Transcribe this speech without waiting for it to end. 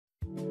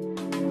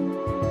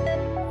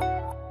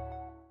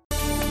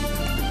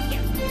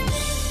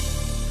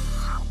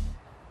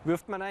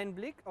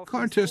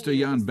Car tester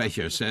Jan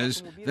Becher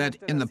says that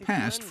in the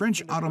past,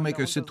 French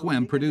automaker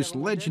Citroen produced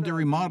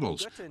legendary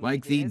models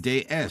like the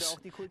DS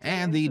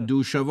and the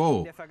Deux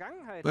Chevaux.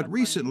 But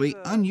recently,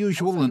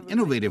 unusual and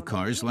innovative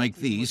cars like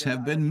these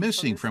have been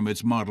missing from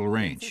its model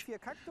range.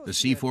 The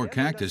C4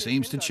 Cactus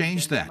aims to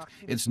change that.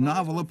 Its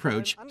novel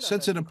approach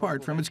sets it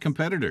apart from its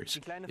competitors.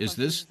 Is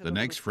this the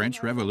next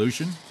French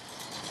Revolution?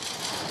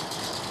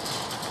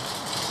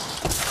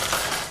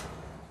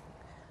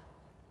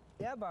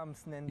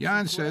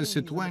 Jan says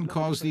Citroen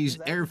calls these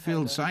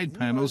air-filled side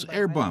panels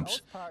air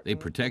bumps. They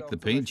protect the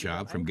paint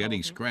job from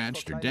getting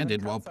scratched or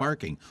dented while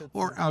parking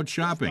or out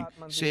shopping,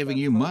 saving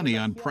you money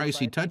on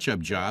pricey touch-up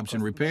jobs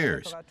and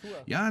repairs.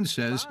 Jan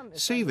says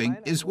saving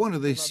is one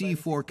of the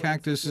C4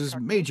 Cactus's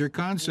major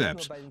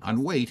concepts,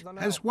 on weight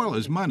as well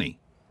as money.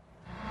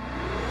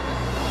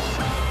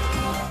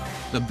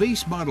 The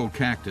base model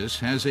Cactus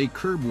has a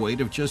curb weight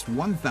of just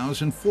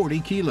 1,040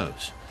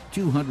 kilos.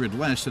 200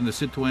 less than the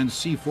Citroen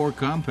C4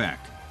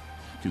 Compact.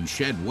 To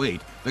shed weight,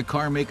 the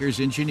car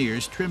maker's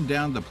engineers trimmed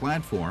down the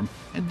platform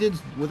and did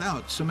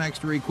without some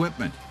extra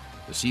equipment.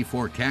 The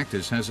C4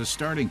 Cactus has a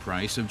starting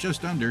price of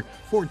just under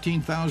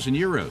 14,000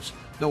 euros,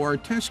 though our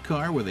test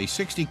car with a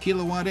 60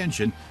 kilowatt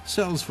engine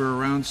sells for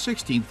around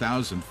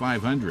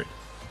 16,500.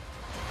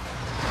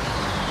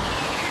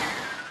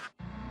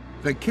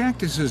 The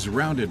Cactus's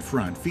rounded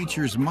front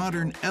features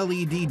modern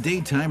LED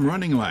daytime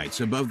running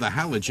lights above the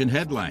halogen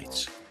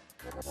headlights.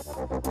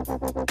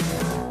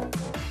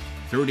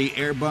 30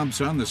 air bumps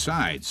on the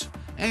sides,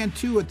 and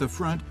 2 at the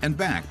front and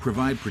back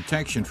provide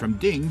protection from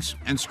dings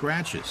and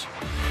scratches.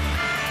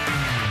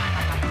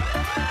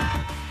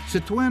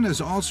 Citroen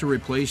has also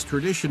replaced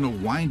traditional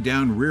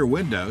wind-down rear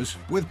windows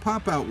with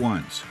pop-out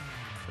ones.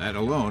 That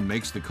alone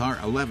makes the car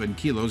 11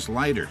 kilos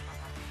lighter.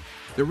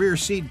 The rear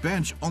seat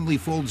bench only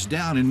folds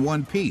down in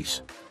one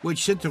piece,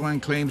 which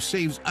Citroen claims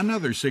saves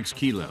another 6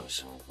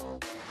 kilos.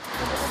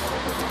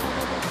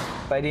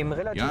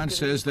 Jan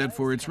says that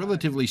for its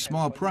relatively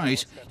small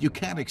price, you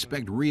can't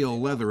expect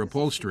real leather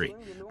upholstery,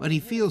 but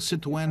he feels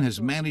Citroen has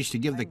managed to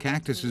give the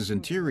Cactus's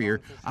interior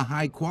a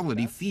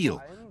high-quality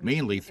feel,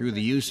 mainly through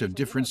the use of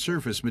different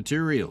surface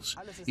materials.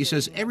 He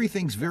says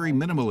everything's very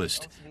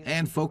minimalist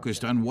and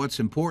focused on what's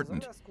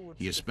important.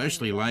 He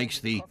especially likes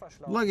the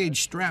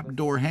luggage strap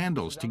door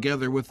handles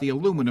together with the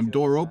aluminum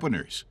door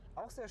openers.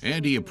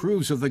 And he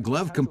approves of the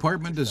glove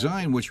compartment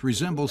design, which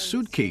resembles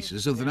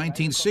suitcases of the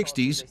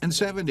 1960s and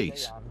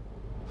 70s.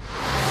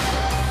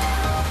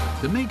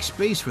 To make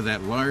space for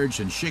that large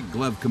and chic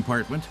glove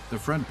compartment, the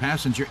front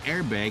passenger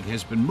airbag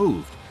has been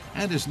moved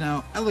and is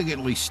now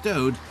elegantly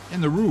stowed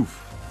in the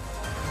roof.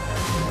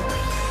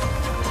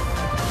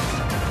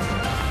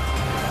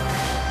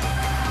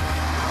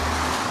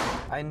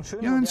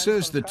 Jan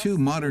says the 2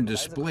 modern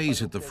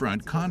displays at the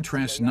front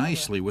contrast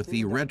nicely with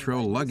the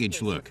retro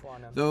luggage look,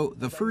 though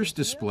the first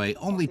display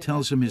only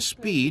tells him his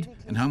speed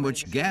and how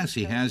much gas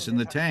he has in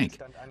the tank.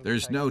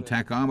 There's no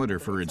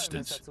tachometer, for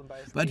instance,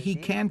 but he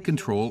can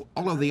control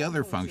all of the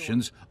other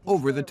functions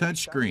over the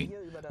touchscreen,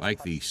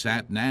 like the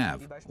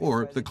sat-nav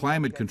or the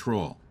climate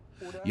control.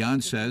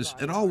 Jan says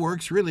it all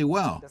works really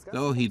well,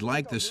 though he'd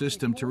like the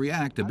system to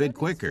react a bit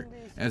quicker,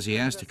 as he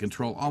has to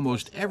control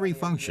almost every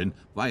function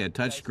via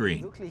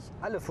touchscreen.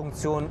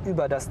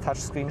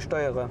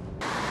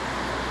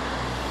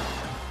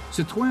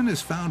 Citroen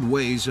has found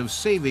ways of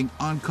saving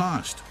on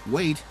cost,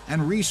 weight,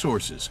 and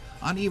resources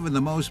on even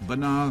the most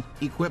banal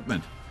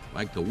equipment,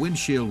 like the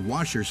windshield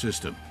washer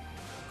system.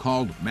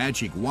 Called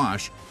Magic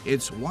Wash,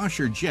 its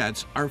washer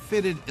jets are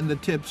fitted in the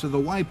tips of the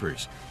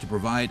wipers to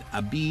provide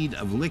a bead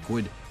of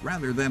liquid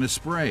rather than a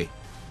spray,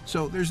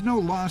 so there's no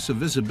loss of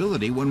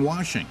visibility when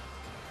washing.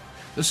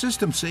 The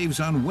system saves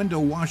on window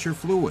washer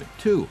fluid,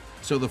 too,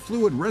 so the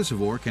fluid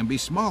reservoir can be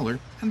smaller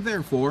and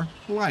therefore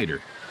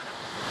lighter.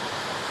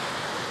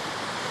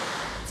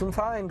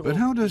 But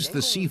how does the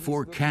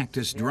C4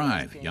 Cactus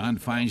drive? Jan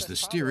finds the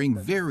steering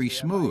very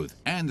smooth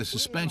and the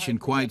suspension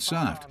quite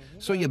soft,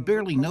 so you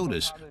barely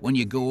notice when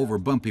you go over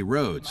bumpy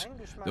roads,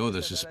 though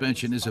the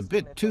suspension is a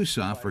bit too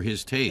soft for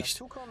his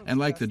taste. And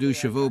like the Deux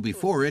Chevaux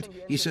before it,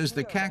 he says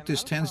the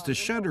Cactus tends to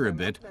shudder a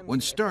bit when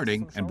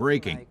starting and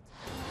braking.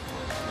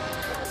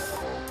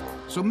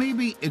 So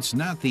maybe it's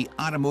not the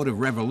automotive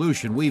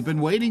revolution we've been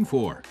waiting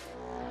for.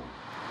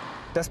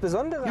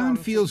 Jan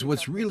feels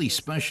what's really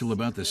special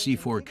about the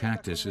C4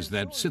 Cactus is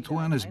that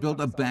Citroen has built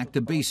a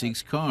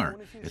back-to-basics car.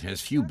 It has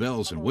few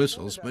bells and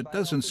whistles, but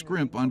doesn't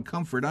scrimp on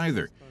comfort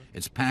either.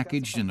 It's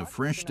packaged in a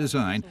fresh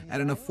design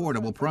at an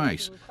affordable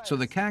price, so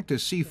the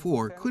Cactus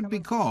C4 could be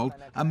called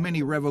a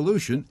mini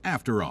revolution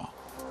after all.